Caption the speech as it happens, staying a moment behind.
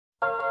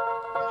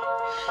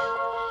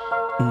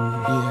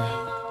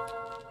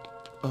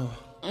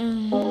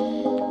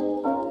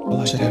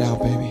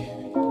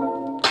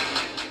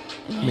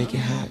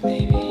Make it hot,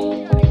 baby.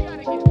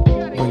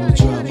 Bring the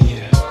drama.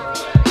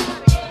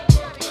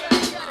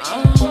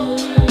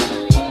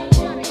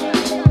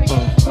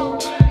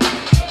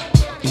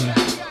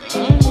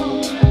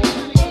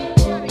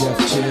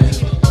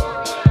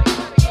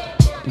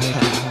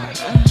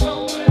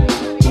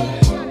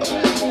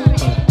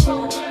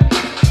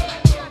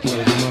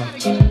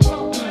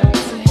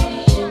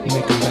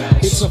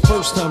 It's our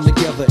first time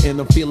together and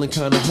I'm feeling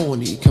kinda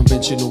horny.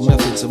 Conventional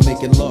methods of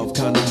making love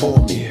kinda bore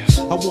me.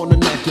 I wanna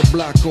knock your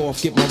block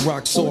off, get my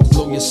rocks off,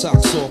 blow your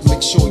socks off,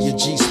 make sure your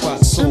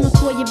G-spot's soft. I'ma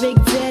call you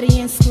Big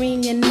Daddy and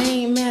scream your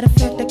name. Matter of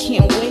fact, I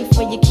can't wait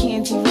for your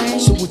candy rain.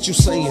 So what you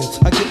saying?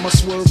 I get my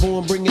swerve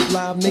on, bring it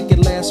live, make it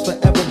last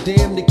forever.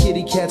 Damn, the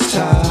kitty cat's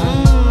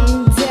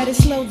tired. Daddy,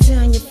 slow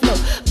down your flow.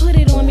 Put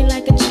it on me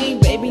like a G,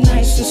 baby,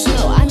 nice and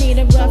slow. I need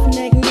a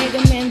roughneck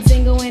nigga,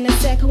 Mandingo in a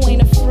sec who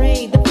ain't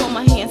afraid to pull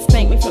my hand,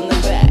 spank me from the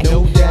back.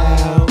 No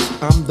doubt,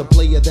 I'm the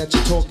player that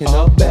you're talking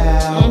about.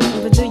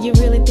 But do you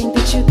really think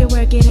that you can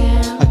work it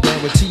out? I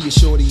guarantee you,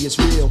 shorty, it's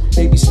real.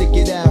 Baby, stick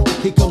it out.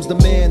 Here comes the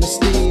man of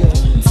steel.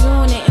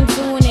 Doing it and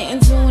doing it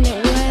and doing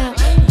it well.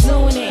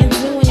 Doing it and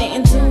doing it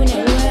and doing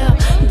it well.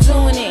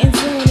 Doing it and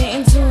doing it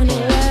and doing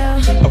it well.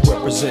 I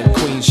represent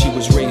Queens, she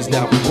was raised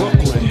out in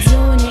Brooklyn.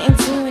 Doing it and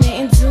doing it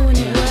and doing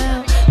it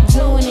well.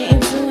 Doing it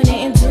and doing it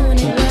and doing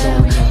it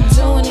well.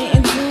 Doing it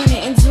and doing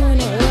it and doing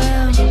it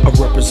well. I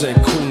represent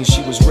Queens,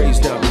 she was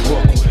raised out in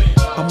Brooklyn.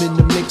 I'm in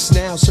the mix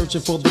now,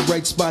 searching for the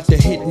right spot to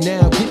hit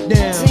now. Get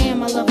down.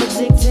 Damn, I love a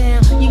dick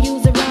down. You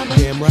use a rubber.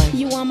 Damn right.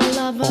 You are my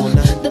lover. All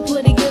night. The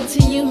pretty good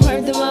to you,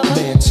 heard the rubber.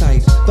 Man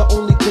tight. The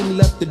only thing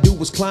left to do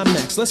was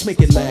climax. Let's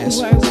make it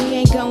last. Word, we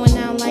ain't going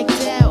out like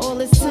that. All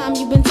this time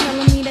you been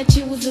telling me that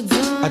you was a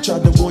dumb. I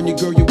tried to warn you,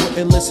 girl, you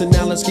wouldn't listen.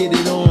 Now let's get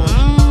it on.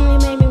 You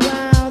made me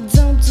wild.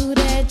 Don't do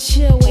that.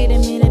 Chill. Wait a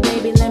minute,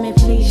 baby. Let me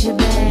please your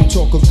back.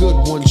 Talk a good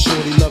one,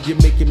 shorty. Love you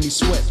making me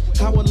sweat.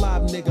 How a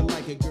live nigga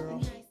like it,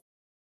 girl?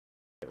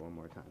 One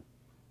more time.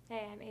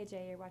 Hey, I'm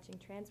AJ. You're watching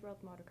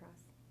TransWorld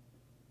MOTOcross.